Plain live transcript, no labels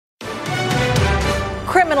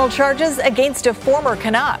Criminal charges against a former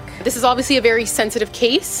Canuck. This is obviously a very sensitive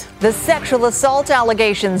case. The sexual assault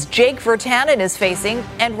allegations Jake Virtanen is facing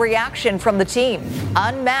and reaction from the team.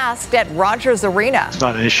 Unmasked at Rogers Arena. It's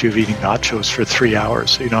not an issue of eating nachos for 3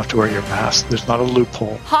 hours, so you don't have to wear your mask. There's not a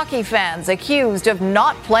loophole. Hockey fans accused of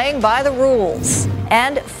not playing by the rules.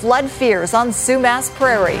 And flood fears on Sumas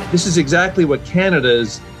Prairie. This is exactly what Canada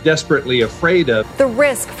is desperately afraid of. The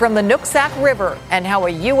risk from the Nooksack River and how a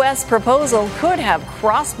U.S. proposal could have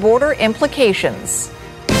cross-border implications.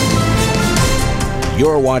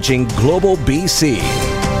 You're watching Global BC.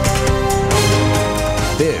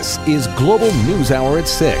 This is Global News Hour at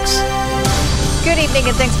 6. Good evening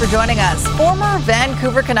and thanks for joining us. Former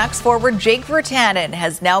Vancouver Canucks forward Jake Virtanen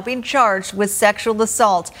has now been charged with sexual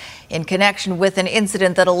assault in connection with an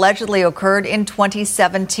incident that allegedly occurred in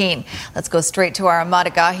 2017. Let's go straight to our Ahmad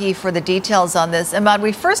Agahi for the details on this. Ahmad,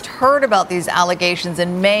 we first heard about these allegations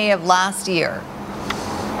in May of last year.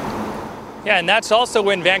 Yeah, and that's also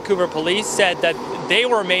when Vancouver police said that they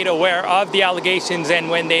were made aware of the allegations, and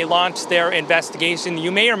when they launched their investigation, you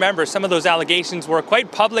may remember some of those allegations were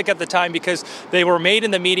quite public at the time because they were made in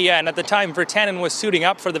the media, and at the time Virtanen was suiting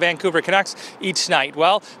up for the Vancouver Canucks each night.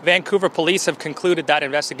 Well, Vancouver police have concluded that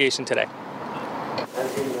investigation today.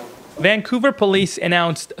 Vancouver police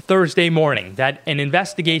announced Thursday morning that an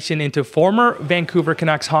investigation into former Vancouver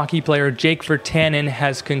Canucks hockey player Jake Virtanen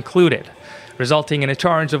has concluded, resulting in a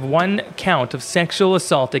charge of 1 count of sexual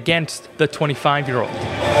assault against the 25-year-old.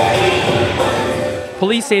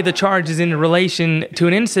 Police say the charge is in relation to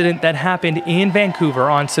an incident that happened in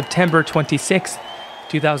Vancouver on September 26,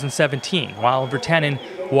 2017, while Virtanen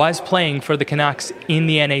was playing for the Canucks in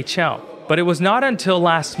the NHL. But it was not until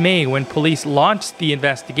last May when police launched the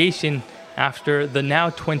investigation after the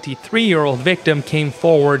now 23-year-old victim came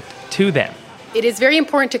forward to them. It is very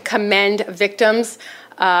important to commend victims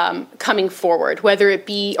coming forward, whether it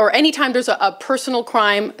be, or anytime there's a personal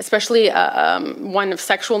crime, especially one of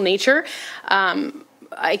sexual nature.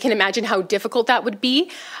 I can imagine how difficult that would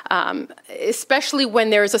be, especially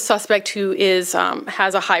when there is a suspect who has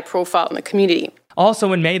a high profile in the community.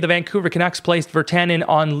 Also in May, the Vancouver Canucks placed Virtanen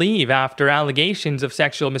on leave after allegations of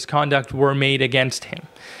sexual misconduct were made against him.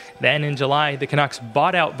 Then in July, the Canucks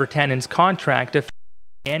bought out Virtanen's contract,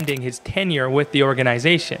 ending his tenure with the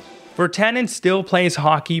organization. Virtanen still plays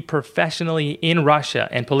hockey professionally in Russia,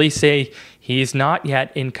 and police say he is not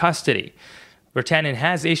yet in custody. Virtanen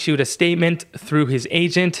has issued a statement through his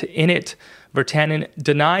agent. In it, Virtanen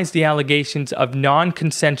denies the allegations of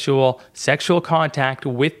non-consensual sexual contact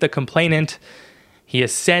with the complainant. He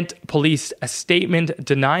has sent police a statement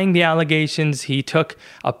denying the allegations. He took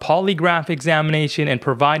a polygraph examination and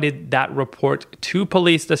provided that report to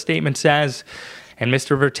police, the statement says. And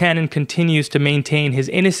Mr. Virtanen continues to maintain his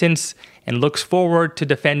innocence and looks forward to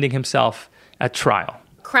defending himself at trial.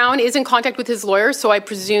 Crown is in contact with his lawyer, so I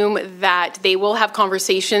presume that they will have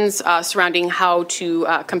conversations surrounding how to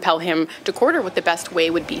compel him to court, or what the best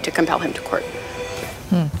way would be to compel him to court.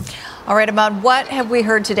 All right, Ahmad, what have we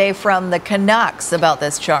heard today from the Canucks about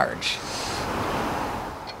this charge?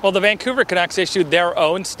 Well, the Vancouver Canucks issued their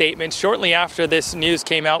own statement shortly after this news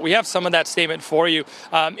came out. We have some of that statement for you.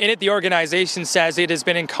 In it, the organization says it has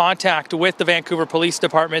been in contact with the Vancouver Police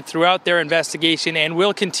Department throughout their investigation and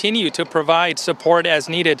will continue to provide support as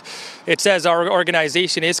needed. It says our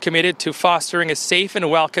organization is committed to fostering a safe and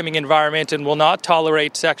welcoming environment and will not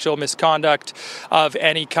tolerate sexual misconduct of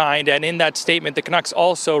any kind. And in that statement, the Canucks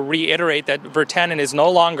also reiterate that Virtanen is no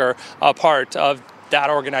longer a part of that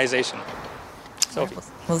organization. Sophie.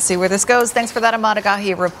 We'll see where this goes. Thanks for that, Ahmad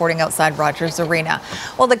Agahi, reporting outside Rogers Arena.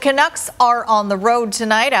 Well, the Canucks are on the road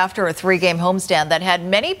tonight after a 3-game homestand that had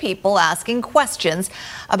many people asking questions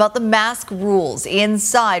about the mask rules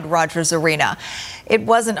inside Rogers Arena. It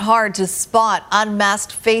wasn't hard to spot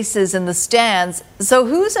unmasked faces in the stands. So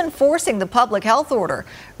who's enforcing the public health order?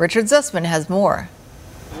 Richard Zussman has more.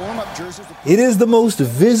 It is the most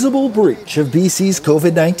visible breach of BC's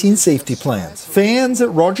COVID-19 safety plans. Fans at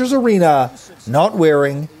Rogers Arena not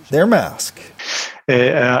wearing their mask.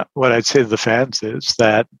 What I'd say to the fans is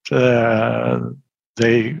that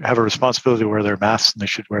they have a responsibility to wear their masks, and they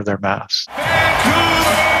should wear their masks.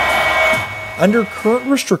 Under current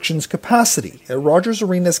restrictions, capacity at Rogers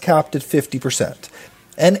Arena is capped at 50%,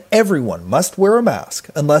 and everyone must wear a mask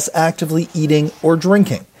unless actively eating or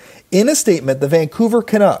drinking. In a statement, the Vancouver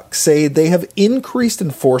Canucks say they have increased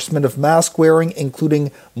enforcement of mask wearing,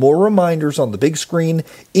 including more reminders on the big screen,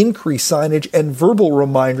 increased signage, and verbal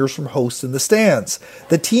reminders from hosts in the stands.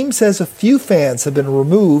 The team says a few fans have been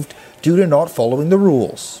removed due to not following the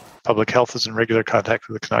rules. Public health is in regular contact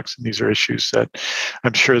with the Canucks, and these are issues that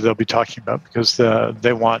I'm sure they'll be talking about because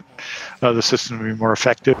they want the system to be more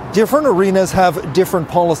effective. Different arenas have different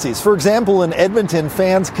policies. For example, in Edmonton,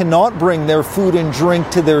 fans cannot bring their food and drink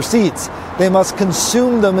to their seats. They must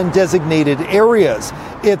consume them in designated areas.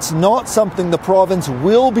 It's not something the province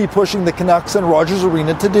will be pushing the Canucks and Rogers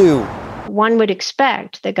Arena to do. One would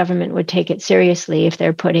expect the government would take it seriously if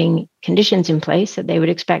they're putting conditions in place, that they would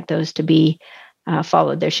expect those to be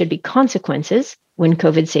followed. There should be consequences when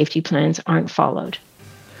COVID safety plans aren't followed.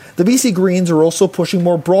 The BC Greens are also pushing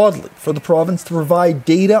more broadly for the province to provide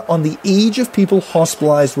data on the age of people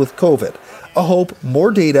hospitalized with COVID. A hope more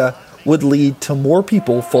data would lead to more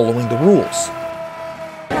people following the rules.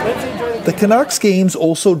 The Canucks game's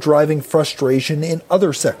also driving frustration in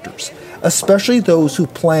other sectors, especially those who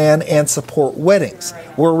plan and support weddings,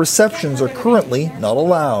 where receptions are currently not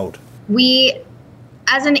allowed. We,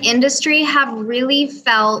 as an industry, have really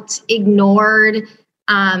felt ignored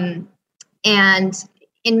and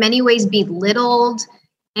in many ways belittled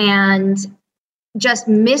and just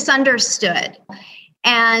misunderstood.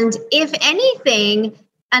 And if anything,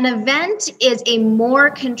 an event is a more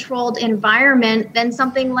controlled environment than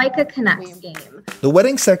something like a Canucks game. The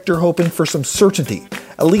wedding sector hoping for some certainty,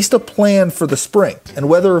 at least a plan for the spring, and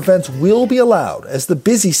whether events will be allowed as the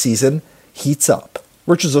busy season heats up.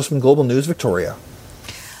 Richard Zussman, Global News, Victoria.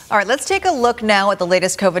 All right, let's take a look now at the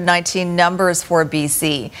latest COVID-19 numbers for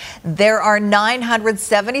BC. There are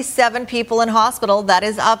 977 people in hospital. That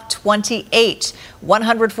is up 28.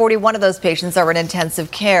 141 of those patients are in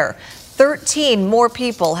intensive care. 13 more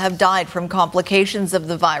people have died from complications of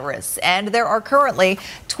the virus, and there are currently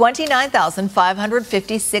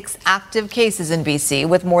 29,556 active cases in BC,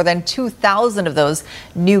 with more than 2,000 of those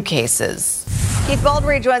new cases. Keith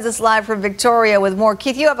Baldry joins us live from Victoria with more.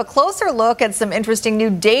 Keith, you have a closer look at some interesting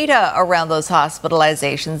new data around those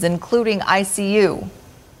hospitalizations, including ICU.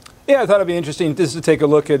 Yeah, I thought it'd be interesting just to take a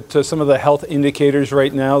look at some of the health indicators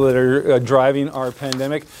right now that are driving our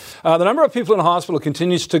pandemic. The number of people in hospital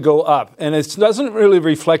continues to go up, and it doesn't really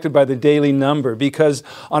reflected by the daily number because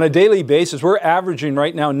on a daily basis, we're averaging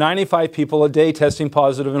right now 95 people a day testing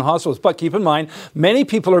positive in hospitals. But keep in mind, many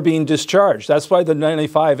people are being discharged. That's why the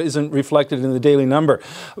 95 isn't reflected in the daily number.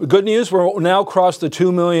 Good news, we're now crossed the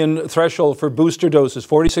 2 million threshold for booster doses.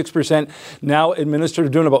 46% now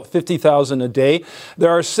administered, doing about 50,000 a day.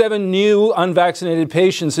 There are 7 new unvaccinated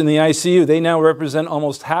patients in the ICU. They now represent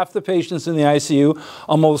almost half the patients in the ICU.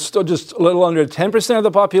 Almost just a little under 10% of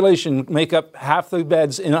the population make up half the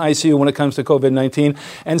beds in ICU when it comes to COVID-19.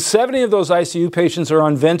 And 70 of those ICU patients are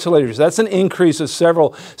on ventilators. That's an increase of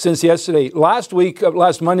several since yesterday. Last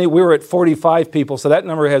Monday, we were at 45 people, so that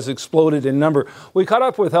number has exploded in number. We caught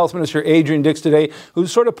up with Health Minister Adrian Dix today, who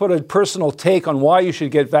sort of put a personal take on why you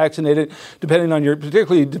should get vaccinated,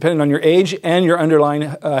 particularly depending on your age and your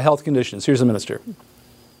underlying health conditions. Here's the minister.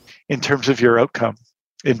 In terms of your outcome,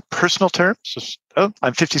 in personal terms,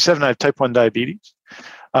 I'm 57. I have type 1 diabetes.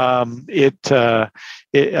 I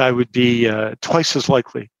would be twice as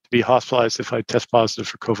likely to be hospitalized if I test positive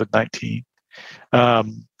for COVID-19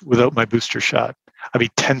 without my booster shot. I'd be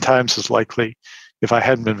 10 times as likely if I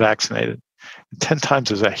hadn't been vaccinated. 10 times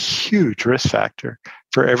is a huge risk factor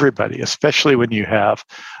for everybody, especially when you have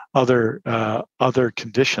other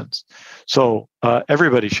conditions. So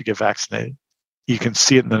everybody should get vaccinated. You can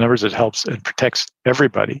see it in the numbers. It helps and protects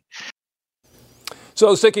everybody.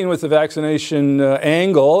 So sticking with the vaccination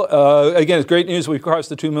angle, again, it's great news. We've crossed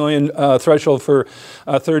the 2 million threshold for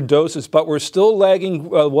third doses, but we're still lagging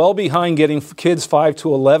well behind getting kids 5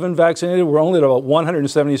 to 11 vaccinated. We're only at about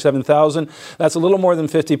 177,000. That's a little more than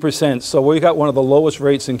 50%. So we got one of the lowest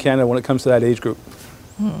rates in Canada when it comes to that age group.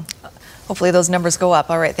 Hopefully those numbers go up.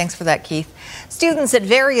 All right, thanks for that, Keith. Students at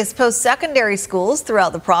various post-secondary schools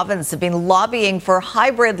throughout the province have been lobbying for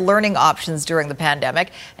hybrid learning options during the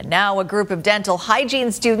pandemic. And now a group of dental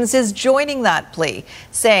hygiene students is joining that plea,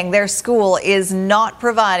 saying their school is not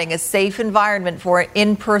providing a safe environment for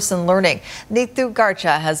in-person learning. Neetu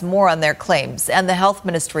Garcha has more on their claims and the Health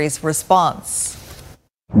Ministry's response.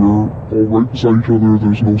 We're all right beside each other.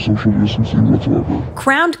 There's no social distancing whatsoever.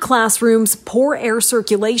 Crammed classrooms, poor air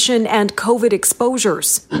circulation, and COVID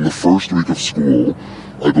exposures. In the first week of school,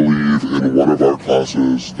 I believe in one of our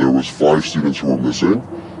classes, there was 5 students who were missing,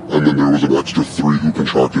 and then there was an extra 3 who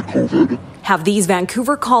contracted COVID. Have these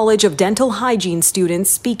Vancouver College of Dental Hygiene students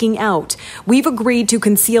speaking out. We've agreed to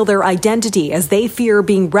conceal their identity as they fear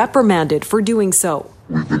being reprimanded for doing so.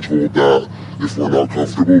 We've been told that if we're not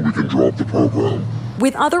comfortable, we can drop the program.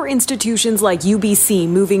 With other institutions like UBC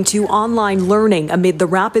moving to online learning amid the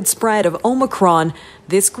rapid spread of Omicron,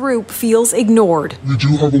 this group feels ignored. We do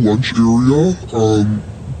have a lunch area,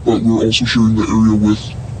 but we're also sharing the area with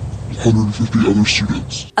 150 other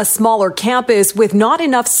students. A smaller campus with not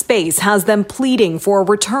enough space has them pleading for a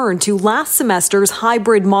return to last semester's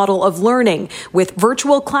hybrid model of learning with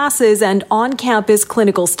virtual classes and on-campus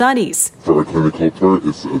clinical studies. For our clinical part,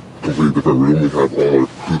 it's a completely different room. We have all our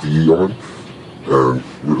PPE on,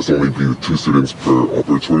 and it's only be 2 students per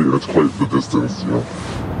operatory, and it's quite the distance,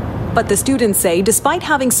 But the students say despite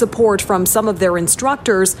having support from some of their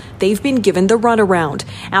instructors, they've been given the runaround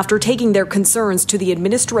after taking their concerns to the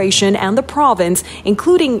administration and the province,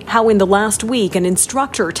 including how in the last week an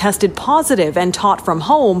instructor tested positive and taught from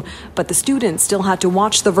home, but the students still had to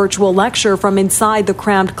watch the virtual lecture from inside the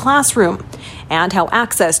crammed classroom, and how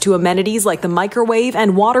access to amenities like the microwave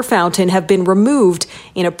and water fountain have been removed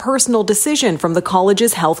in a personal decision from the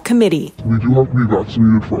college's health committee. We do have to be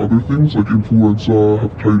vaccinated for other things like influenza,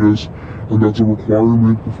 hepatitis, and that's a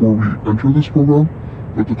requirement before we enter this program,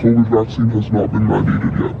 but the COVID vaccine has not been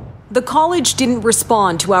mandated yet. The college didn't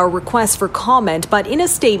respond to our request for comment, but in a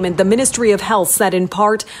statement, the Ministry of Health said in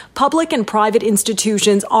part, public and private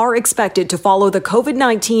institutions are expected to follow the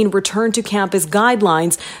COVID-19 return to campus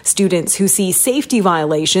guidelines. Students who see safety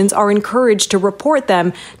violations are encouraged to report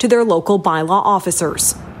them to their local bylaw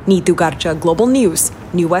officers. Neetu Garcha, Global News,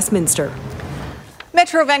 New Westminster.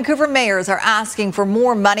 Metro Vancouver mayors are asking for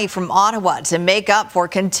more money from Ottawa to make up for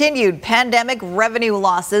continued pandemic revenue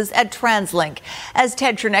losses at TransLink. As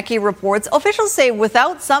Ted Chernecki reports, officials say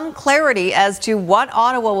without some clarity as to what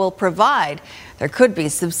Ottawa will provide, there could be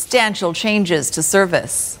substantial changes to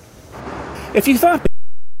service. If you thought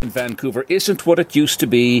in Vancouver isn't what it used to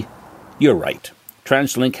be, you're right.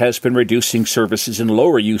 TransLink has been reducing services in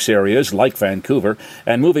lower use areas like Vancouver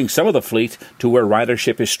and moving some of the fleet to where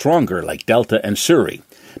ridership is stronger like Delta and Surrey,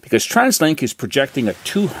 because TransLink is projecting a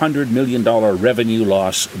 $200 million revenue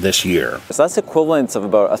loss this year. So that's equivalent of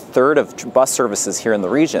about a third of bus services here in the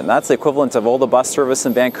region. That's the equivalent of all the bus service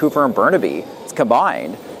in Vancouver and Burnaby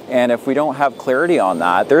combined. And if we don't have clarity on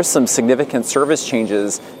that, there's some significant service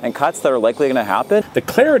changes and cuts that are likely going to happen. The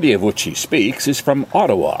clarity of which he speaks is from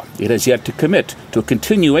Ottawa. It has yet to commit to a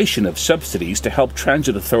continuation of subsidies to help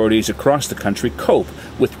transit authorities across the country cope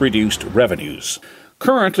with reduced revenues.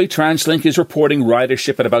 Currently, TransLink is reporting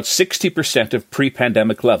ridership at about 60% of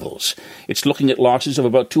pre-pandemic levels. It's looking at losses of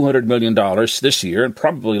about $200 million this year and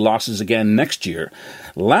probably losses again next year.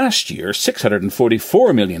 Last year,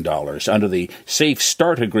 $644 million under the Safe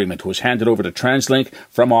Start Agreement was handed over to TransLink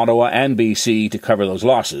from Ottawa and BC to cover those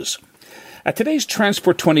losses. At today's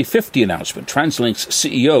Transport 2050 announcement, TransLink's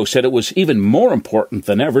CEO said it was even more important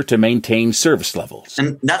than ever to maintain service levels.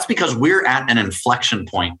 And that's because we're at an inflection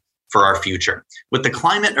point for our future. With the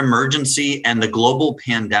climate emergency and the global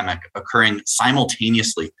pandemic occurring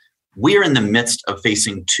simultaneously, we are in the midst of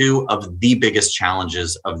facing two of the biggest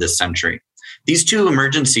challenges of this century. These two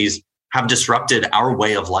emergencies have disrupted our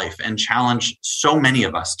way of life and challenged so many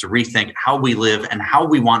of us to rethink how we live and how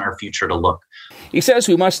we want our future to look. He says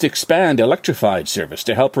we must expand electrified service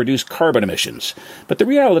to help reduce carbon emissions. But the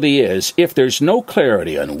reality is, if there's no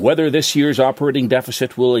clarity on whether this year's operating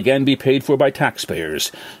deficit will again be paid for by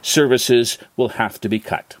taxpayers, services will have to be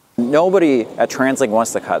cut. Nobody at TransLink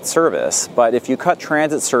wants to cut service, but if you cut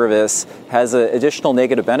transit service, has additional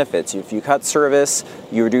negative benefits. If you cut service,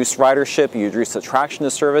 you reduce ridership, you reduce attraction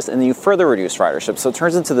to service, and then you further reduce ridership. So it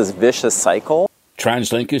turns into this vicious cycle.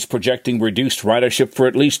 TransLink is projecting reduced ridership for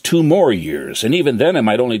at least 2 more years, and even then it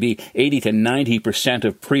might only be 80 to 90%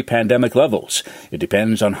 of pre-pandemic levels. It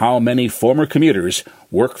depends on how many former commuters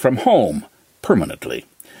work from home permanently.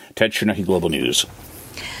 Ted Chernecki, Global News.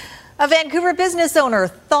 A Vancouver business owner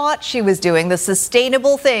thought she was doing the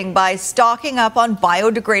sustainable thing by stocking up on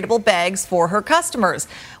biodegradable bags for her customers.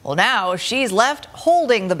 Well, now she's left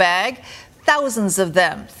holding the bag. Thousands of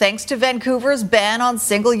them, thanks to Vancouver's ban on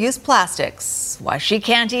single-use plastics. Why she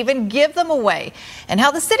can't even give them away, and how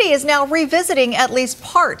the city is now revisiting at least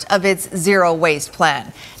part of its zero waste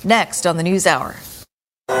plan. Next on the NewsHour.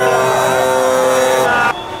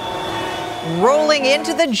 Rolling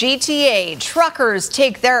into the GTA, truckers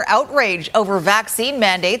take their outrage over vaccine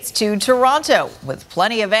mandates to Toronto, with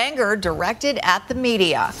plenty of anger directed at the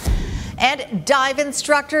media. And dive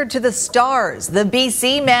instructor to the stars, the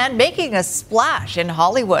BC man making a splash in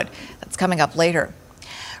Hollywood. That's coming up later.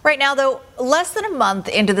 Right now, though, less than a month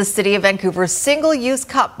into the City of Vancouver's single-use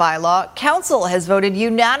cup bylaw, Council has voted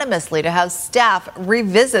unanimously to have staff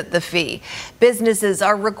revisit the fee. Businesses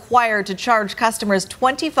are required to charge customers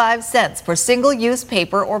 25 cents for single-use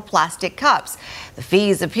paper or plastic cups. The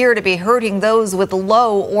fees appear to be hurting those with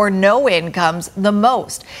low or no incomes the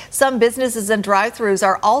most. Some businesses and drive-thrus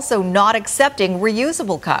are also not accepting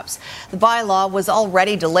reusable cups. The bylaw was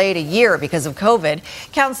already delayed a year because of COVID.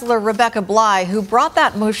 Councillor Rebecca Bly, who brought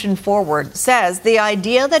that motion forward, says the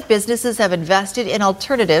idea that businesses have invested in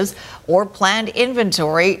alternatives or planned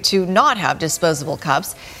inventory to not have disposable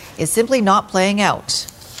cups is simply not playing out.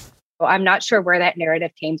 I'm not sure where that narrative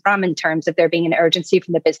came from in terms of there being an urgency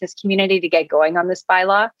from the business community to get going on this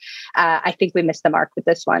bylaw. I think we missed the mark with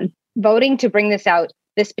this one. Voting to bring this out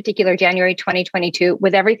this particular January 2022,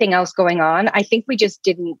 with everything else going on, I think we just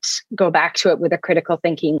didn't go back to it with a critical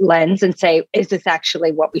thinking lens and say, is this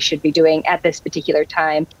actually what we should be doing at this particular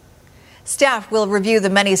time? Staff will review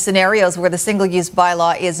the many scenarios where the single-use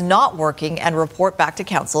bylaw is not working and report back to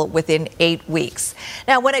Council within 8 weeks.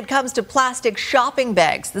 Now, when it comes to plastic shopping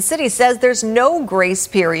bags, the city says there's no grace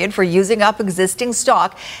period for using up existing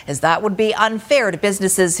stock, as that would be unfair to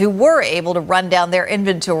businesses who were able to run down their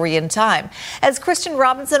inventory in time. As Kristen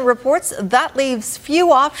Robinson reports, that leaves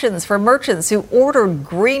few options for merchants who ordered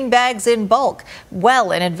green bags in bulk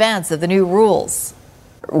well in advance of the new rules.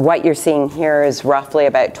 What you're seeing here is roughly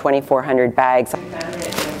about 2,400 bags.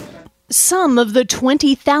 Some of the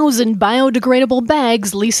 20,000 biodegradable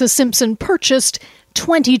bags Lisa Simpson purchased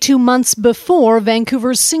 22 months before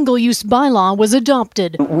Vancouver's single-use bylaw was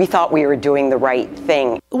adopted. We thought we were doing the right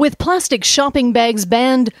thing. With plastic shopping bags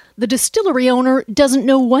banned, the distillery owner doesn't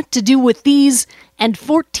know what to do with these and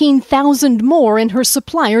 14,000 more in her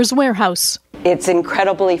supplier's warehouse. It's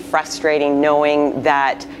incredibly frustrating knowing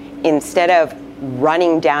that instead of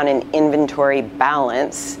running down an inventory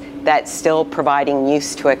balance that's still providing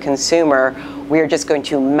use to a consumer, we're just going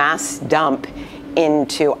to mass dump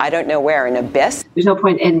into, I don't know where, an abyss. There's no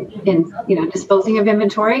point in disposing of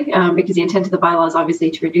inventory because the intent of the bylaw is obviously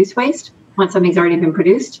to reduce waste. Once something's already been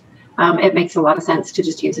produced, it makes a lot of sense to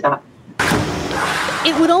just use it up.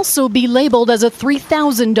 It would also be labeled as a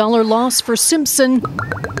 $3,000 loss for Simpson,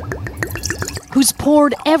 who's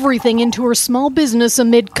poured everything into her small business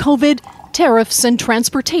amid COVID, tariffs, and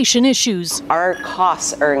transportation issues. Our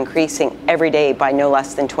costs are increasing every day by no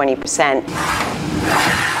less than 20%.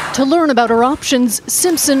 To learn about her options,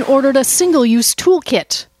 Simpson ordered a single-use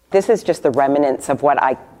toolkit. This is just the remnants of what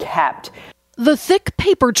I kept. The thick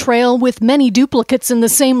paper trail with many duplicates in the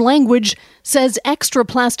same language says extra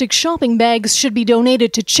plastic shopping bags should be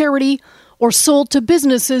donated to charity or sold to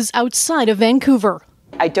businesses outside of Vancouver.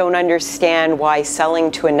 I don't understand why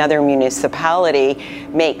selling to another municipality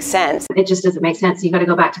makes sense. It just doesn't make sense. You've got to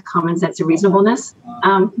go back to common sense and reasonableness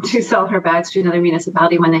to sell her bags to another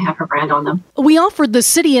municipality when they have her brand on them. We offered the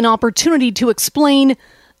city an opportunity to explain,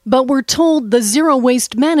 but we're told the zero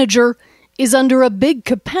waste manager is under a big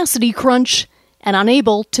capacity crunch and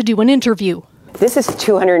unable to do an interview. This is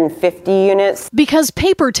 250 units. Because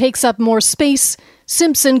paper takes up more space,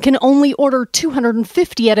 Simpson can only order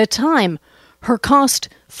 250 at a time. Her cost,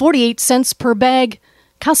 48 cents per bag.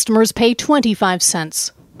 Customers pay 25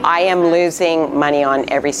 cents. I am losing money on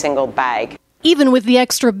every single bag. Even with the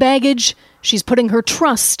extra baggage, she's putting her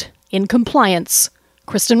trust in compliance.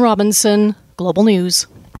 Kristen Robinson, Global News.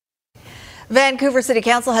 Vancouver City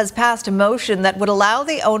Council has passed a motion that would allow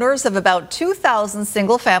the owners of about 2,000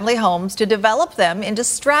 single-family homes to develop them into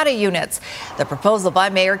strata units. The proposal by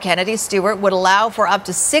Mayor Kennedy Stewart would allow for up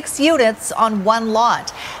to 6 units on one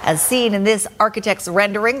lot. As seen in this architect's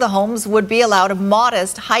rendering, the homes would be allowed a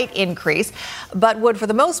modest height increase, but would for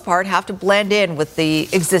the most part have to blend in with the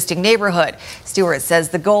existing neighborhood. Stewart says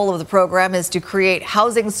the goal of the program is to create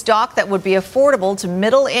housing stock that would be affordable to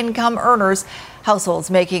middle-income earners, households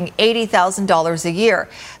making $80,000 a year.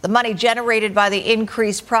 The money generated by the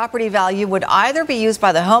increased property value would either be used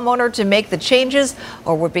by the homeowner to make the changes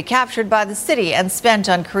or would be captured by the city and spent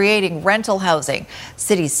on creating rental housing.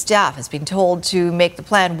 City staff has been told to make the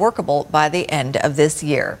plan workable by the end of this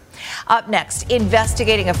year. Up next,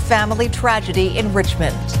 investigating a family tragedy in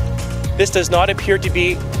Richmond. This does not appear to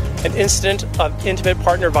be an incident of intimate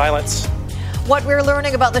partner violence. What we're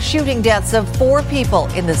learning about the shooting deaths of 4 people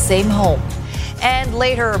in the same home. And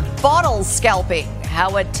later, bottle scalping,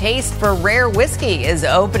 how a taste for rare whiskey is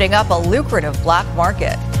opening up a lucrative black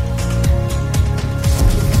market.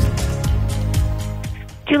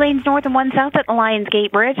 2 lanes north and 1 south at the Lions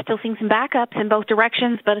Gate Bridge. Still seeing some backups in both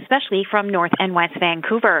directions, but especially from north and west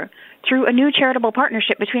Vancouver. through a new charitable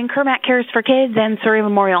partnership between Kermac Cares for Kids and Surrey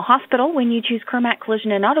Memorial Hospital. When you choose Kermac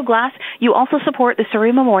Collision and Auto Glass, you also support the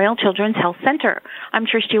Surrey Memorial Children's Health Centre. I'm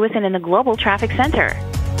Trish Jewison in the Global Traffic Centre.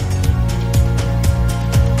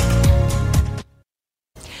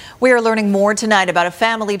 We are learning more tonight about a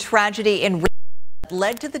family tragedy in that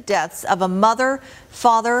led to the deaths of a mother,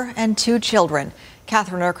 father, and 2 children.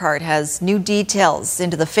 Catherine Urquhart has new details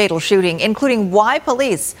into the fatal shooting, including why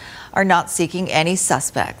police are not seeking any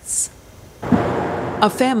suspects. A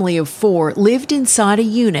family of 4 lived inside a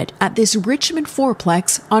unit at this Richmond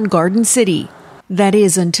fourplex on Garden City. That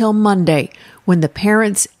is until Monday, when the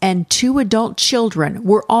parents and 2 adult children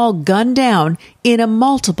were all gunned down in a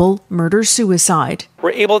multiple murder-suicide.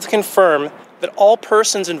 We're able to confirm that all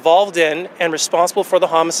persons involved in and responsible for the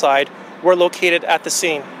homicide were located at the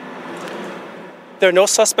scene. There are no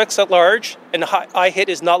suspects at large, and IHIT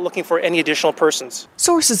is not looking for any additional persons.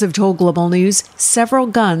 Sources have told Global News several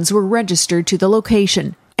guns were registered to the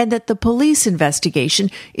location and that the police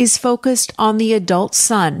investigation is focused on the adult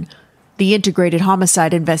son. The Integrated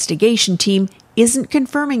Homicide Investigation Team isn't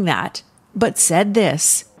confirming that, but said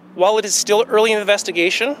this. While it is still early in the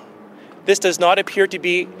investigation, this does not appear to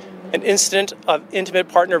be an incident of intimate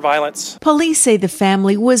partner violence. Police say the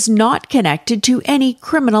family was not connected to any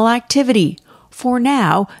criminal activity. For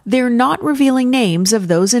now, they're not revealing names of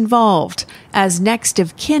those involved, as next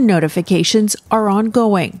of kin notifications are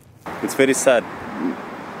ongoing. It's very sad.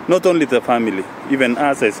 Not only the family, even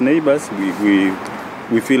us as neighbors,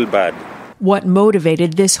 we feel bad. What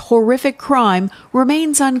motivated this horrific crime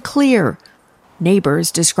remains unclear. Neighbors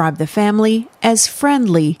describe the family as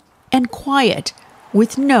friendly and quiet,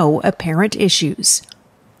 with no apparent issues.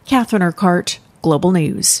 Catherine Urquhart, Global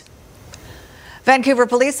News. Vancouver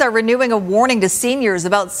police are renewing a warning to seniors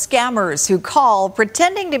about scammers who call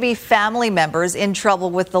pretending to be family members in trouble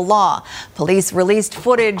with the law. Police released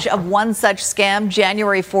footage of one such scam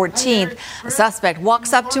January 14th. The suspect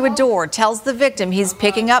walks up to a door, tells the victim he's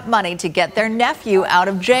picking up money to get their nephew out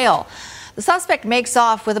of jail. The suspect makes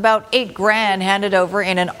off with about $8,000 handed over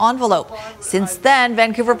in an envelope. Since then,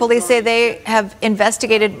 Vancouver police say they have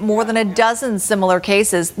investigated more than a dozen similar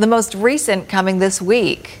cases, the most recent coming this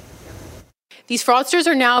week. These fraudsters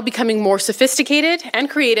are now becoming more sophisticated and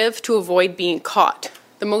creative to avoid being caught.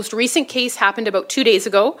 The most recent case happened about 2 days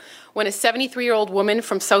ago when a 73-year-old woman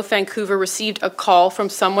from South Vancouver received a call from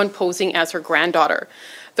someone posing as her granddaughter.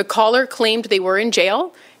 The caller claimed they were in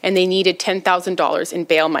jail and they needed $10,000 in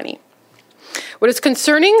bail money. What is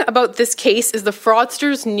concerning about this case is the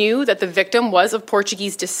fraudsters knew that the victim was of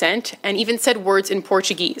Portuguese descent and even said words in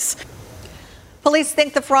Portuguese. Police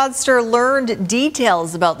think the fraudster learned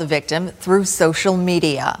details about the victim through social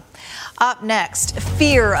media. Up next,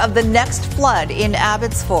 fear of the next flood in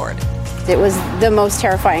Abbotsford. It was the most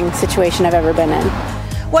terrifying situation I've ever been in.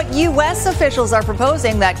 What U.S. officials are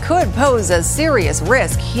proposing that could pose a serious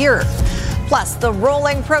risk here. Plus, the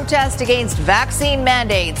rolling protest against vaccine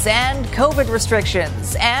mandates and COVID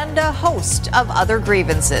restrictions, and a host of other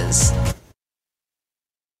grievances.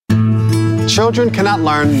 Children cannot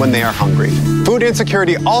learn when they are hungry. Food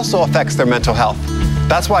insecurity also affects their mental health.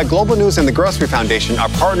 That's why Global News and the Grocery Foundation are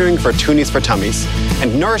partnering for Toonies for Tummies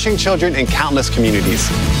and nourishing children in countless communities.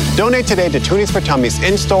 Donate today to Toonies for Tummies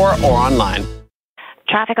in-store or online.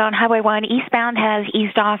 Traffic on Highway 1 eastbound has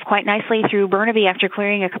eased off quite nicely through Burnaby after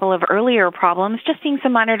clearing a couple of earlier problems. Just seeing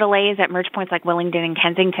some minor delays at merge points like Willingdon and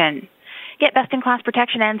Kensington. Get best-in-class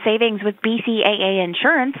protection and savings with BCAA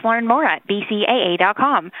Insurance. Learn more at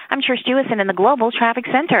bcaa.com. I'm Trish Jewison in the Global Traffic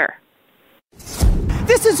Center.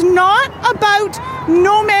 This is not about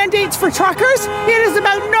no mandates for truckers. It is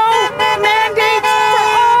about no mandates for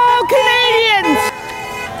all Canadians.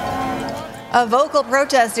 A vocal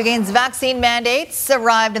protest against vaccine mandates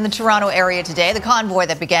arrived in the Toronto area today. The convoy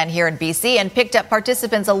that began here in BC and picked up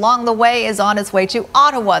participants along the way is on its way to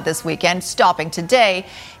Ottawa this weekend, stopping today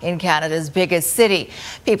in Canada's biggest city.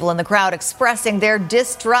 People in the crowd expressing their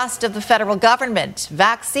distrust of the federal government,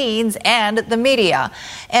 vaccines, and the media.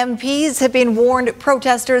 MPs have been warned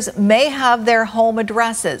protesters may have their home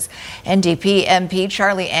addresses. NDP MP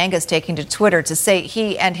Charlie Angus taking to Twitter to say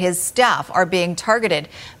he and his staff are being targeted,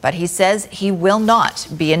 but he says he will not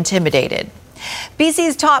be intimidated.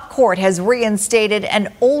 BC's top court has reinstated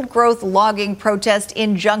an old-growth logging protest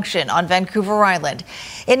injunction on Vancouver Island.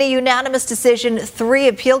 In a unanimous decision, 3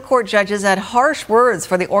 appeal court judges had harsh words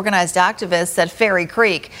for the organized activists at Fairy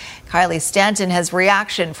Creek. Kylie Stanton has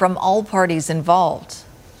reaction from all parties involved.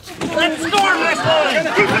 Let's storm this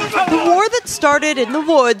one! The war that started in the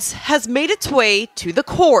woods has made its way to the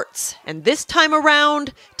courts, and this time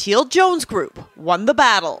around, Teal Jones Group won the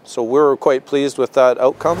battle. So we're quite pleased with that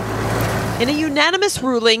outcome. In a unanimous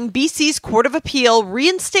ruling, BC's Court of Appeal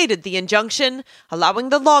reinstated the injunction, allowing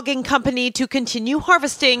the logging company to continue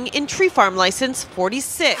harvesting in Tree Farm License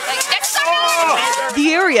 46. The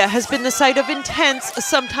area has been the site of intense,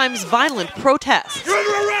 sometimes violent protests.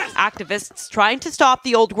 Activists trying to stop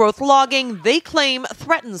the old-growth logging they claim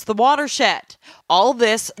threatens the watershed. All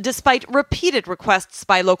this despite repeated requests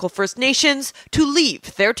by local First Nations to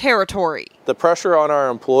leave their territory. The pressure on our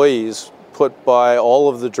employees put by all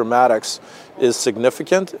of the dramatics is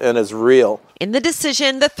significant and is real. In the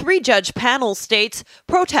decision, the 3-judge panel states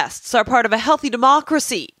protests are part of a healthy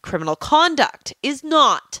democracy. Criminal conduct is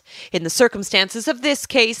not. In the circumstances of this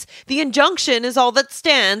case, the injunction is all that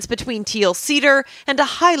stands between Teal Cedar and a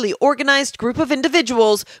highly organized group of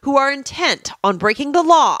individuals who are intent on breaking the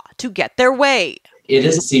law to get their way. It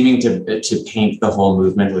is seeming to paint the whole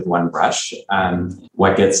movement with one brush.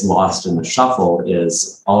 What gets lost in the shuffle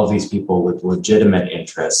is all of these people with legitimate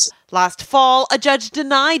interests. Last fall, a judge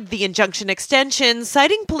denied the injunction extension,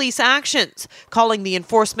 citing police actions, calling the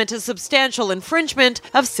enforcement a substantial infringement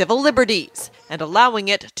of civil liberties, and allowing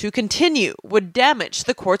it to continue would damage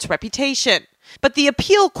the court's reputation. But the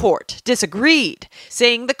appeal court disagreed,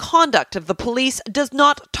 saying the conduct of the police does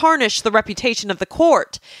not tarnish the reputation of the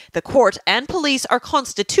court. The court and police are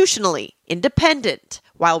constitutionally independent,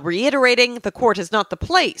 while reiterating the court is not the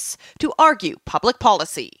place to argue public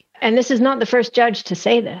policy. And this is not the first judge to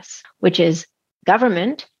say this, which is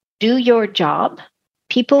government, do your job.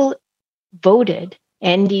 People voted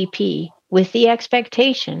NDP with the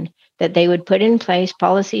expectation that they would put in place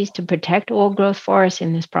policies to protect old growth forests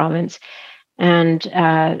in this province. And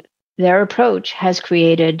their approach has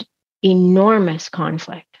created enormous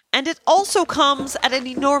conflict. And it also comes at an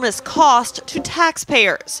enormous cost to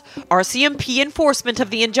taxpayers. RCMP enforcement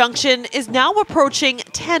of the injunction is now approaching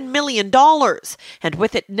 $10 million. And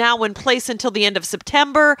with it now in place until the end of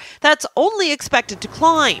September, that's only expected to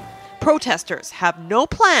climb. Protesters have no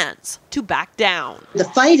plans to back down. The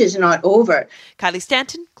fight is not over. Kylie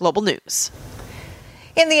Stanton, Global News.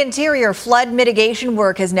 In the interior, flood mitigation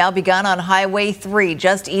work has now begun on Highway 3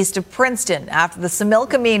 just east of Princeton after the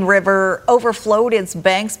Similkameen River overflowed its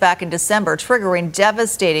banks back in December, triggering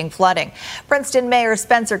devastating flooding. Princeton Mayor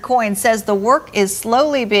Spencer Coyne says the work is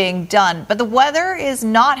slowly being done, but the weather is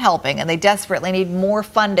not helping and they desperately need more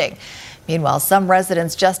funding. Meanwhile, some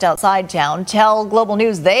residents just outside town tell Global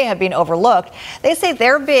News they have been overlooked. They say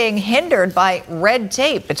they're being hindered by red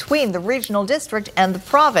tape between the regional district and the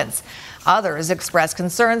province. Others express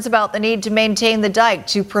concerns about the need to maintain the dike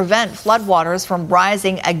to prevent floodwaters from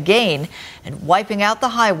rising again and wiping out the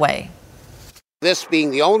highway. This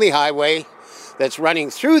being the only highway that's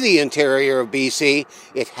running through the interior of BC,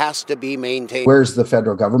 it has to be maintained. Where's the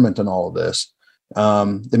federal government in all of this?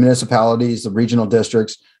 The municipalities, the regional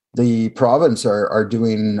districts, the province are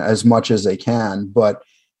doing as much as they can, but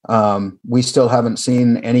we still haven't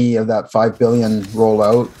seen any of that $5 billion roll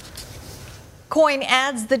out. Coyne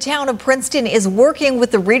adds the town of Princeton is working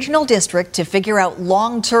with the regional district to figure out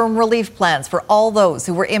long-term relief plans for all those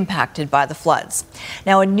who were impacted by the floods.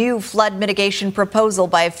 Now, a new flood mitigation proposal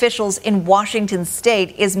by officials in Washington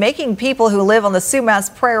state is making people who live on the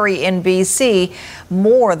Sumas Prairie in BC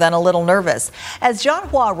more than a little nervous. As John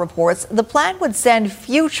Hua reports, the plan would send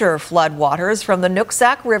future floodwaters from the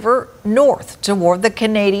Nooksack River north toward the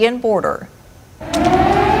Canadian border.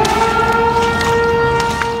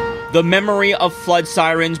 The memory of flood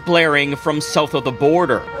sirens blaring from south of the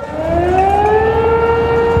border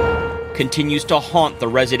continues to haunt the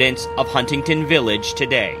residents of Huntington Village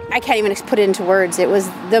today. I can't even put it into words. It was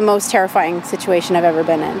the most terrifying situation I've ever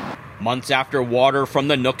been in. Months after water from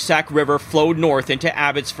the Nooksack River flowed north into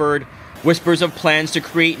Abbotsford, whispers of plans to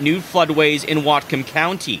create new floodways in Whatcom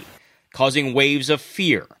County, causing waves of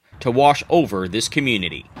fear to wash over this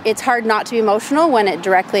community. It's hard not to be emotional when it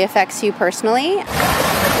directly affects you personally.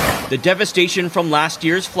 The devastation from last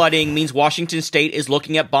year's flooding means Washington state is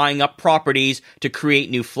looking at buying up properties to create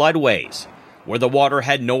new floodways, where the water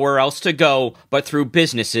had nowhere else to go but through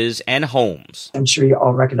businesses and homes. I'm sure you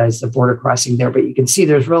all recognize the border crossing there, but you can see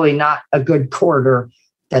there's really not a good corridor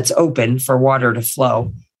that's open for water to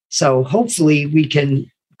flow. So hopefully we can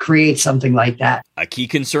create something like that. A key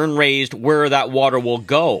concern raised where that water will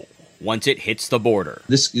go once it hits the border.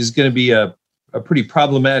 This is going to be a pretty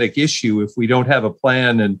problematic issue if we don't have a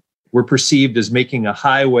plan and we're perceived as making a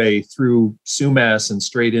highway through Sumas and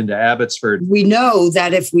straight into Abbotsford. We know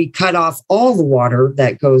that if we cut off all the water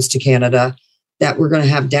that goes to Canada, that we're going to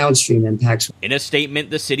have downstream impacts. In a statement,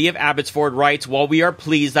 the city of Abbotsford writes, while we are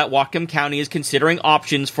pleased that Whatcom County is considering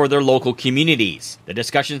options for their local communities, the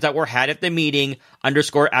discussions that were had at the meeting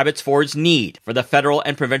underscore Abbotsford's need for the federal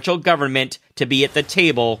and provincial government to be at the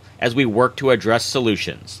table as we work to address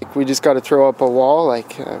solutions. We just got to throw up a wall,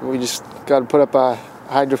 we just got to put up a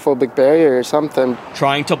hydrophobic barrier or something.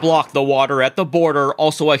 Trying to block the water at the border,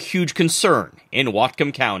 also a huge concern in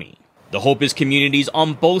Whatcom County. The hope is communities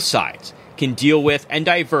on both sides can deal with and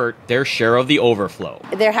divert their share of the overflow.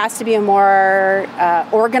 There has to be a more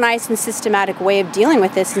organized and systematic way of dealing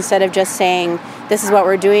with this instead of just saying, this is what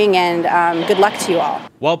we're doing and good luck to you all.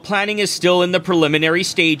 While planning is still in the preliminary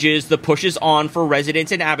stages, the push is on for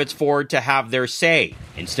residents in Abbotsford to have their say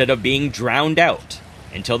instead of being drowned out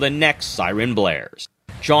until the next siren blares.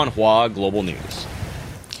 John Hua, Global News.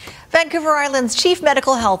 Vancouver Island's chief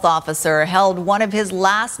medical health officer held one of his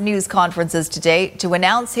last news conferences today to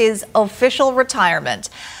announce his official retirement.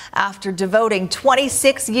 After devoting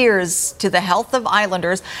 26 years to the health of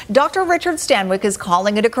Islanders, Dr. Richard Stanwyck is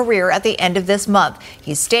calling it a career at the end of this month.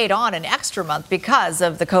 He stayed on an extra month because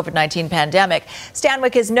of the COVID-19 pandemic.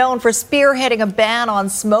 Stanwyck is known for spearheading a ban on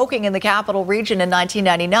smoking in the capital region in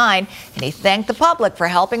 1999, and he thanked the public for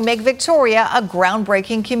helping make Victoria a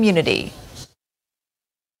groundbreaking community.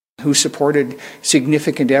 Who supported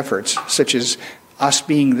significant efforts, such as us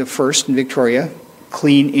being the first in Victoria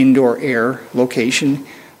clean indoor air location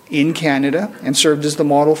in Canada, and served as the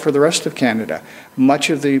model for the rest of Canada.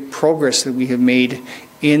 Much of the progress that we have made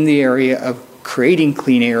in the area of creating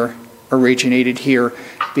clean air originated here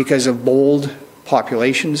because of bold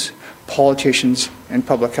populations, politicians, and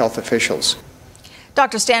public health officials.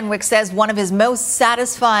 Dr. Stanwyck says one of his most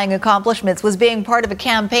satisfying accomplishments was being part of a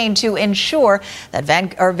campaign to ensure that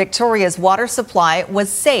Victoria's water supply was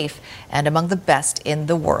safe and among the best in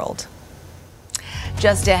the world.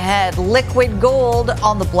 Just ahead, liquid gold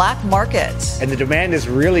on the black market. And the demand is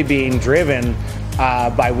really being driven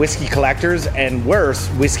by whiskey collectors and worse,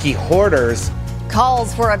 whiskey hoarders.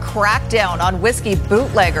 Calls for a crackdown on whiskey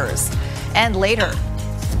bootleggers. And later,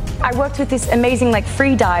 I worked with this amazing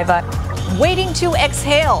free diver. Waiting to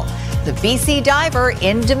exhale, the BC diver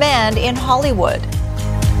in demand in Hollywood.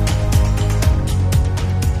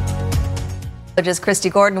 Just Christy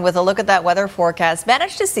Gordon with a look at that weather forecast.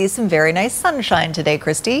 Managed to see some very nice sunshine today,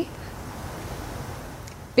 Christy.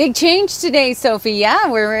 Big change today, Sophie. Yeah,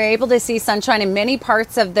 we were able to see sunshine in many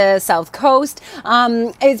parts of the South Coast.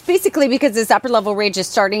 It's basically because this upper level ridge is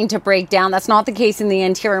starting to break down. That's not the case in the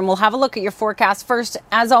interior. And we'll have a look at your forecast first.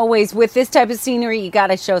 As always, with this type of scenery, you got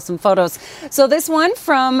to show some photos. So this one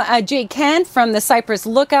from Jay Kent from the Cypress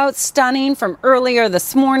Lookout, stunning from earlier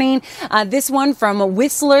this morning. This one from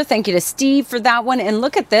Whistler. Thank you to Steve for that one. And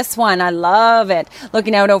look at this one. I love it.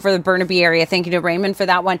 Looking out over the Burnaby area. Thank you to Raymond for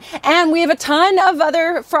that one. And we have a ton of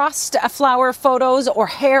other frost flower photos or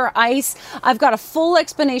hair ice. I've got a full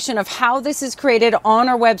explanation of how this is created on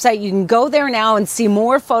our website. You can go there now and see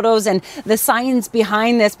more photos and the science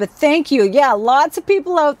behind this. But thank you. Yeah, lots of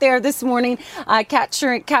people out there this morning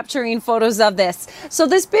capturing photos of this. So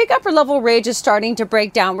this big upper level ridge is starting to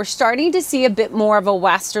break down. We're starting to see a bit more of a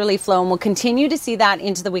westerly flow, and we'll continue to see that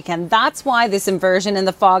into the weekend. That's why this inversion in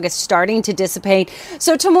the fog is starting to dissipate.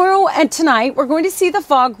 So tomorrow and tonight, we're going to see the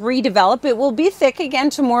fog redevelop. It will be thick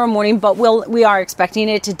again tomorrow morning, but we are expecting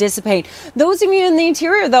it to dissipate. Those of you in the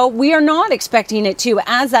interior, though, we are not expecting it to.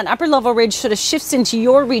 As that upper level ridge sort of shifts into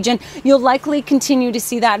your region, you'll likely continue to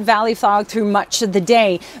see that valley fog through much of the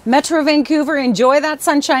day. Metro Vancouver, enjoy that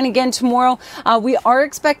sunshine again tomorrow. We are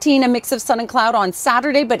expecting a mix of sun and cloud on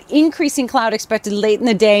Saturday, but increasing cloud expected late in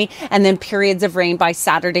the day, and then periods of rain by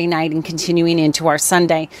Saturday night and continuing into our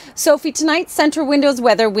Sunday. Sophie, tonight's Central Windows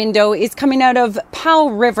weather window is coming out of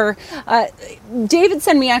Powell River. David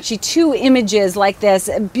sent me actually two images like this.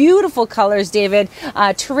 Beautiful colors, David.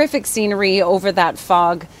 Terrific scenery over that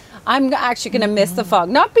fog. I'm actually going to miss the fog.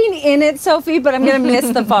 Not being in it, Sophie, but I'm going to miss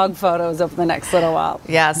the fog photos over the next little while.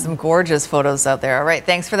 Yeah, some gorgeous photos out there. All right,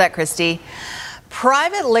 thanks for that, Christy.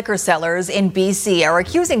 Private liquor sellers in BC are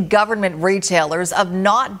accusing government retailers of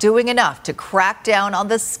not doing enough to crack down on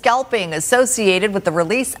the scalping associated with the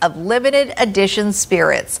release of limited edition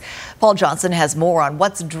spirits. Paul Johnson has more on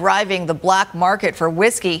what's driving the black market for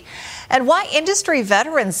whiskey and why industry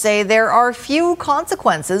veterans say there are few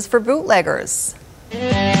consequences for bootleggers.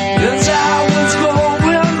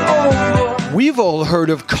 We've all heard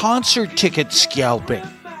of concert ticket scalping.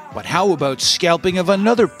 But how about scalping of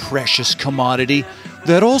another precious commodity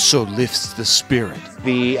that also lifts the spirit?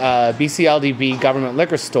 The BCLDB government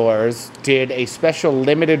liquor stores did a special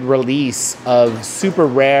limited release of super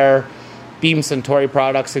rare Beam Suntory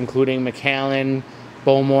products, including Macallan,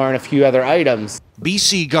 Bowmore, and a few other items.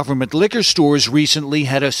 BC government liquor stores recently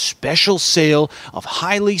had a special sale of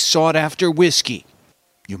highly sought-after whiskey.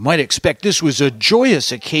 You might expect this was a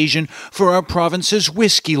joyous occasion for our province's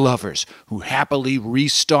whiskey lovers, who happily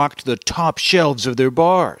restocked the top shelves of their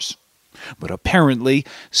bars. But apparently,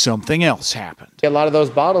 something else happened. A lot of those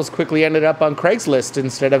bottles quickly ended up on Craigslist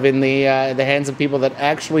instead of in the hands of people that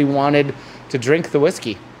actually wanted to drink the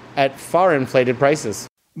whiskey at far inflated prices.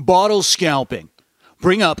 Bottle scalping.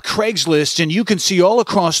 Bring up Craigslist and you can see all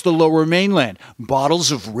across the Lower Mainland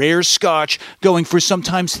bottles of rare scotch going for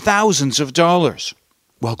sometimes thousands of dollars.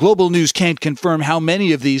 While Global News can't confirm how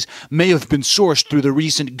many of these may have been sourced through the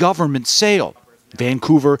recent government sale,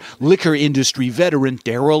 Vancouver liquor industry veteran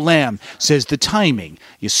Daryl Lamb says the timing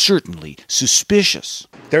is certainly suspicious.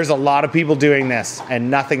 There's a lot of people doing this,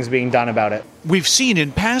 and nothing's being done about it. We've seen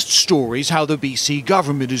in past stories how the BC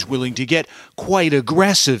government is willing to get quite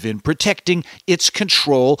aggressive in protecting its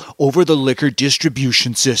control over the liquor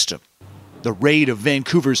distribution system. The raid of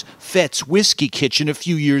Vancouver's Fett's Whiskey Kitchen a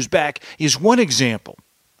few years back is one example.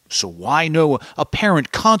 So why no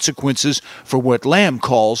apparent consequences for what Lamb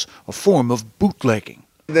calls a form of bootlegging?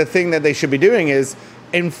 The thing that they should be doing is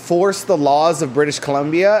enforce the laws of British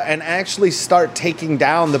Columbia and actually start taking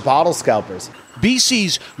down the bottle scalpers.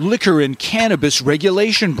 BC's Liquor and Cannabis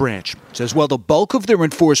Regulation Branch says while the bulk of their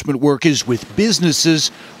enforcement work is with businesses,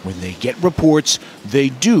 when they get reports, they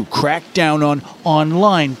do crack down on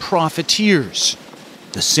online profiteers.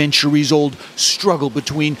 The centuries-old struggle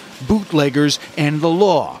between bootleggers and the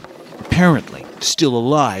law, apparently still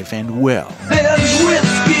alive and well. There's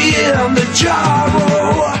whiskey in the jar.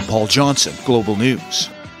 Paul Johnson, Global News.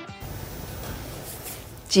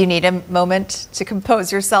 Do you need a moment to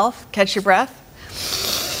compose yourself, catch your breath?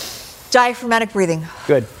 Diaphragmatic breathing.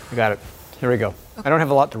 Good, I got it. Here we go. Okay. I don't have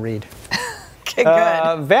a lot to read. Okay,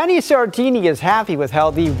 good. Vanni Sartini is happy with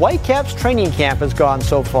how the Whitecaps training camp has gone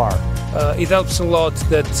so far. It helps a lot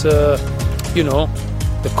that,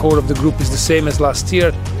 the core of the group is the same as last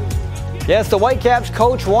year. Yes, the Whitecaps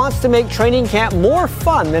coach wants to make training camp more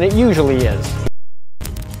fun than it usually is.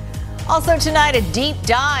 Also tonight, a deep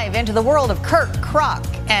dive into the world of Kirk Kruk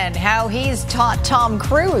and how he's taught Tom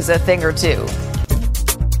Cruise a thing or two.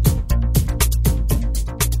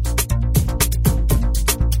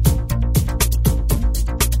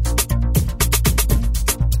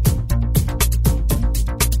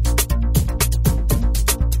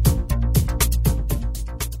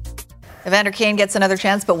 Evander Kane gets another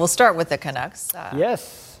chance, but we'll start with the Canucks.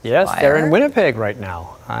 Yes, they're in Winnipeg right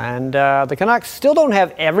now. And the Canucks still don't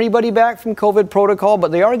have everybody back from COVID protocol,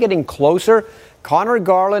 but they are getting closer. Connor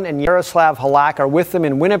Garland and Yaroslav Halak are with them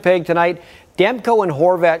in Winnipeg tonight. Demko and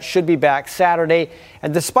Horvat should be back Saturday.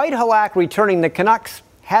 And despite Halak returning, the Canucks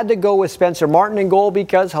had to go with Spencer Martin in goal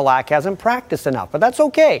because Halak hasn't practiced enough. But that's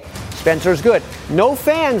okay. Spencer's good. No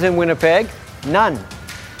fans in Winnipeg. None.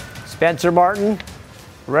 Spencer Martin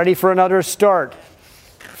ready for another start.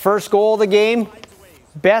 First goal of the game,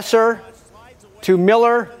 Besser to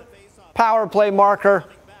Miller, power play marker,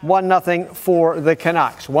 1-0 for the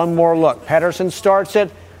Canucks. One more look. Pettersson starts it.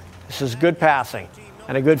 This is good passing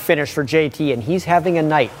and a good finish for JT, and he's having a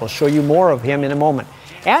night. We'll show you more of him in a moment.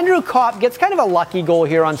 Andrew Kopp gets kind of a lucky goal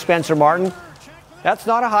here on Spencer Martin. That's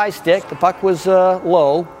not a high stick. The puck was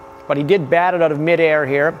low, but he did bat it out of midair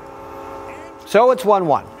here. So it's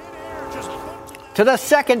 1-1. To the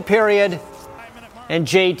second period, and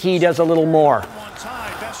JT does a little more.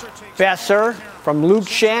 Besser from Luke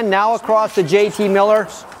Shen, now across to JT Miller.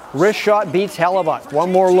 Wrist shot beats Hellebuck.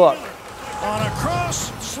 One more look.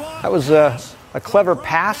 That was a clever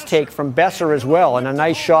pass take from Besser as well, and a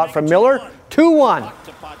nice shot from Miller. 2-1.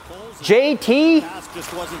 JT,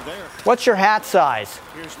 what's your hat size?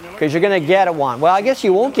 Because you're going to get one. Well, I guess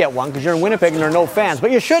you won't get one because you're in Winnipeg and there are no fans,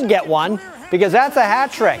 but you should get one because that's a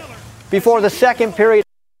hat trick. Before the second period,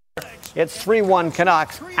 it's 3-1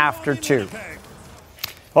 Canucks after 2.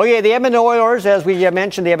 Okay, the Edmonton Oilers, as we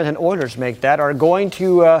mentioned, the Edmonton Oilers make that, are going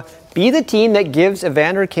to be the team that gives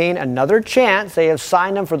Evander Kane another chance. They have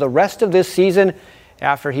signed him for the rest of this season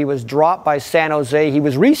after he was dropped by San Jose. He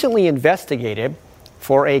was recently investigated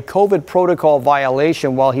for a COVID protocol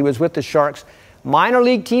violation while he was with the Sharks minor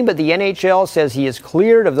league team, but the NHL says he is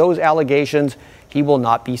cleared of those allegations. He will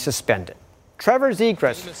not be suspended. Trevor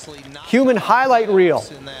Zegras, human highlight reel.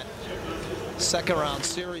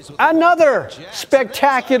 Another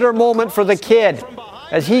spectacular moment for the kid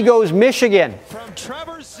as he goes Michigan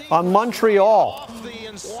on Montreal.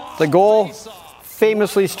 The goal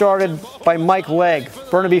famously started by Mike Legg,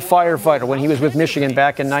 Burnaby firefighter, when he was with Michigan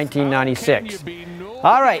back in 1996.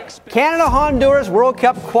 All right, Canada-Honduras World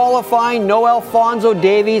Cup qualifying. No Alphonso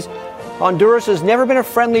Davies. Honduras has never been a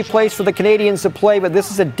friendly place for the Canadians to play, but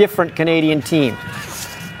this is a different Canadian team.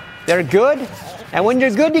 They're good, and when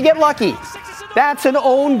you're good, you get lucky. That's an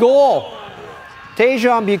own goal.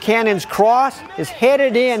 Tejan Buchanan's cross is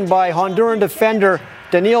headed in by Honduran defender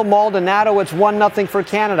Daniel Maldonado. It's 1-0 for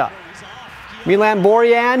Canada. Milan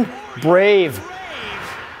Borjan, brave,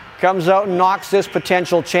 comes out and knocks this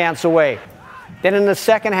potential chance away. Then in the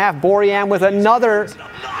second half, Borjan with another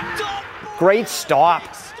great stop.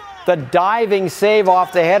 The diving save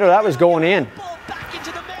off the header, that was going in.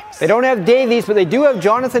 They don't have Davies, but they do have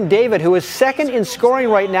Jonathan David, who is second in scoring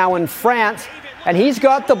right now in France. And he's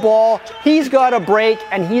got the ball, he's got a break,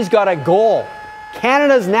 and he's got a goal.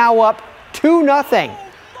 Canada's now up 2-0.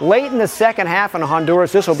 Late in the second half in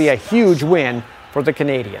Honduras, this will be a huge win for the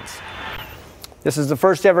Canadians. This is the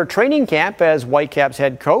first ever training camp as Whitecaps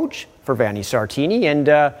head coach for Vanni Sartini.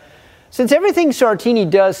 And since everything Sartini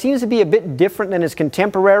does seems to be a bit different than his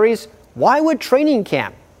contemporaries, why would training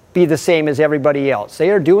camp be the same as everybody else? They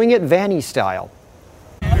are doing it Vanni style.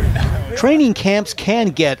 Training camps can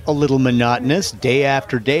get a little monotonous, day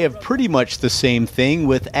after day of pretty much the same thing,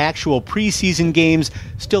 with actual preseason games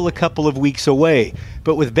still a couple of weeks away.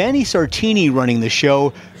 But with Vanni Sartini running the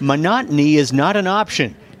show, monotony is not an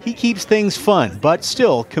option. He keeps things fun, but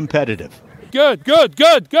still competitive. Good.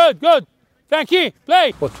 Thank you.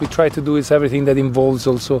 Play. What we try to do is everything that involves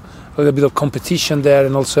also a little bit of competition there,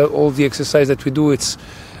 and also all the exercise that we do.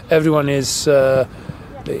 Everyone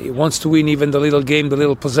wants to win, even the little game, the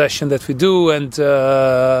little possession that we do, and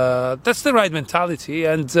that's the right mentality.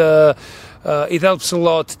 And it helps a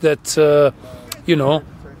lot that the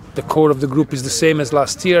core of the group is the same as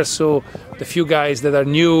last year. So the few guys that are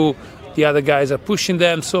new, the other guys are pushing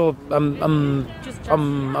them. So I'm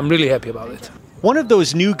really happy about it. One of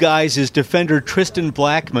those new guys is defender Tristan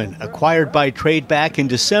Blackman, acquired by trade back in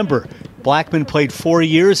December. Blackman played 4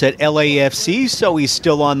 years at LAFC, so he's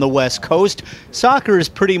still on the West Coast. Soccer is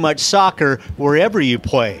pretty much soccer wherever you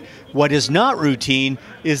play. What is not routine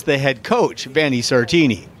is the head coach, Vanni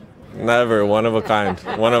Sartini. Never. One of a kind.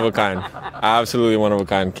 Absolutely one of a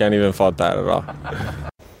kind. Can't even fault that at all.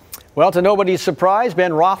 Well, to nobody's surprise,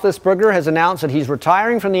 Ben Roethlisberger has announced that he's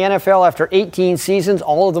retiring from the NFL after 18 seasons,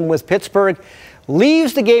 all of them with Pittsburgh.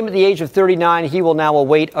 Leaves the game at the age of 39. He will now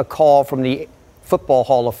await a call from the Football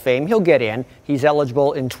Hall of Fame. He'll get in. He's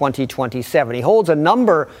eligible in 2027. He holds a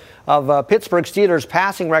number of Pittsburgh Steelers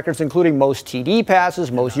passing records, including most TD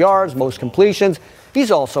passes, most yards, most completions. He's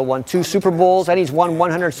also won 2 Super Bowls, and he's won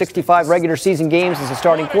 165 regular season games as a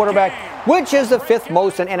starting quarterback, which is the 5th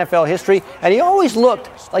most in NFL history. And he always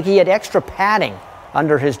looked like he had extra padding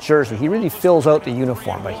under his jersey. He really fills out the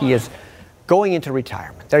uniform, but he is going into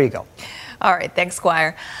retirement. There you go. All right, thanks,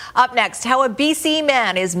 Squire. Up next, how a BC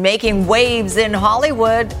man is making waves in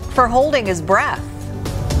Hollywood for holding his breath.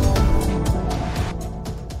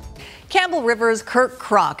 Campbell River's Kirk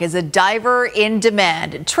Kroc is a diver in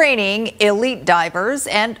demand, training elite divers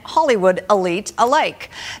and Hollywood elite alike.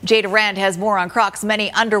 Jay Durant has more on Kroc's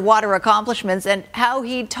many underwater accomplishments and how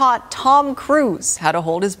he taught Tom Cruise how to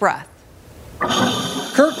hold his breath.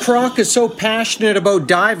 Kirk Kroc is so passionate about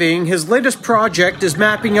diving, his latest project is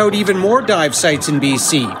mapping out even more dive sites in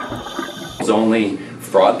BC. It's only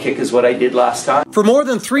frog kick is what I did last time. For more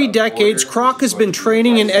than 3 decades, Kroc has been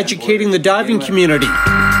training and educating the diving community.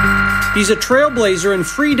 He's a trailblazer in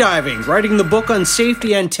freediving, writing the book on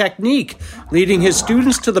safety and technique, leading his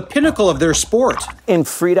students to the pinnacle of their sport. In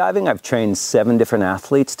freediving, I've trained 7 different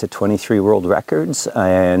athletes to 23 world records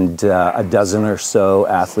and a dozen or so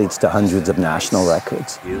athletes to hundreds of national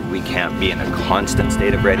records. We can't be in a constant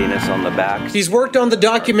state of readiness on the back. He's worked on the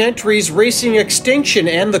documentaries Racing Extinction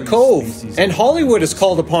and The Cove, and Hollywood has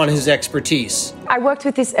called upon his expertise. I worked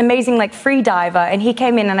with this amazing free diver, and he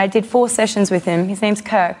came in and I did 4 sessions with him. His name's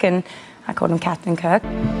Kirk, and I called him Captain Kirk.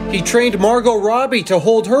 He trained Margot Robbie to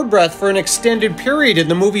hold her breath for an extended period in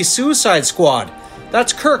the movie Suicide Squad.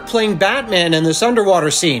 That's Kirk playing Batman in this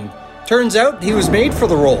underwater scene. Turns out he was made for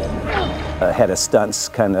the role. Head of stunts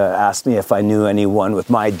kind of asked me if I knew anyone with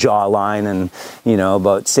my jawline and,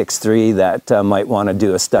 about 6'3" that might want to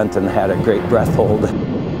do a stunt and had a great breath hold.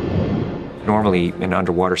 Normally, in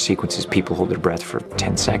underwater sequences, people hold their breath for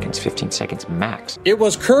 10 seconds, 15 seconds max. It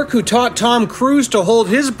was Kirk who taught Tom Cruise to hold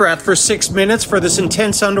his breath for 6 minutes for this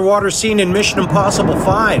intense underwater scene in Mission Impossible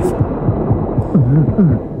 5.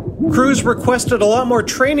 Cruise requested a lot more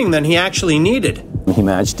training than he actually needed. He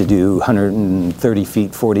managed to do 130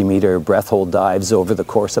 feet, 40-meter breath hold dives over the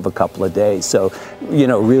course of a couple of days. So,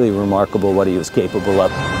 really remarkable what he was capable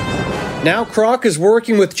of. Now Kroc is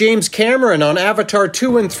working with James Cameron on Avatar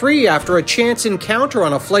 2 and 3 after a chance encounter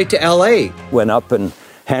on a flight to LA. Went up and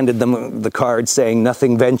handed them the card saying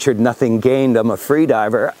nothing ventured, nothing gained. I'm a free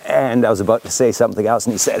diver. And I was about to say something else.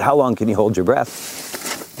 And he said, how long can you hold your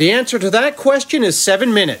breath? The answer to that question is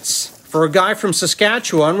 7 minutes. For a guy from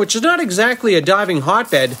Saskatchewan, which is not exactly a diving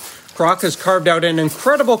hotbed, Kroc has carved out an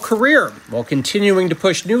incredible career while continuing to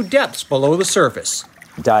push new depths below the surface.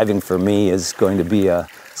 Diving for me is going to be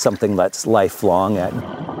something that's lifelong.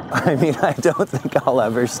 I mean, I don't think I'll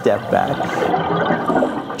ever step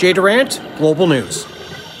back. Jay Durant, Global News.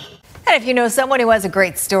 And if you know someone who has a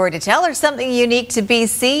great story to tell or something unique to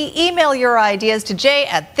BC, email your ideas to Jay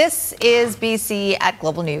at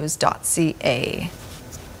thisisbc@globalnews.ca.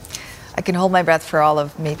 I can hold my breath for all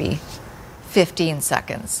of maybe 15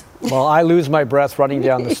 seconds. Well, I lose my breath running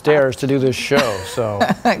down the stairs to do this show, so.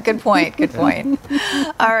 Good point, good point.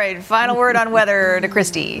 All right, final word on weather to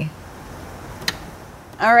Christy.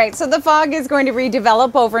 All right, so the fog is going to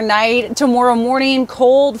redevelop overnight. Tomorrow morning,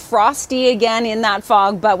 cold, frosty again in that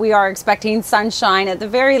fog, but we are expecting sunshine at the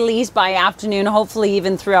very least by afternoon, hopefully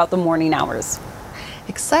even throughout the morning hours.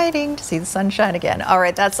 Exciting to see the sunshine again. All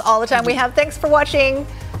right, that's all the time we have. Thanks for watching.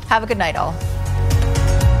 Have a good night, all.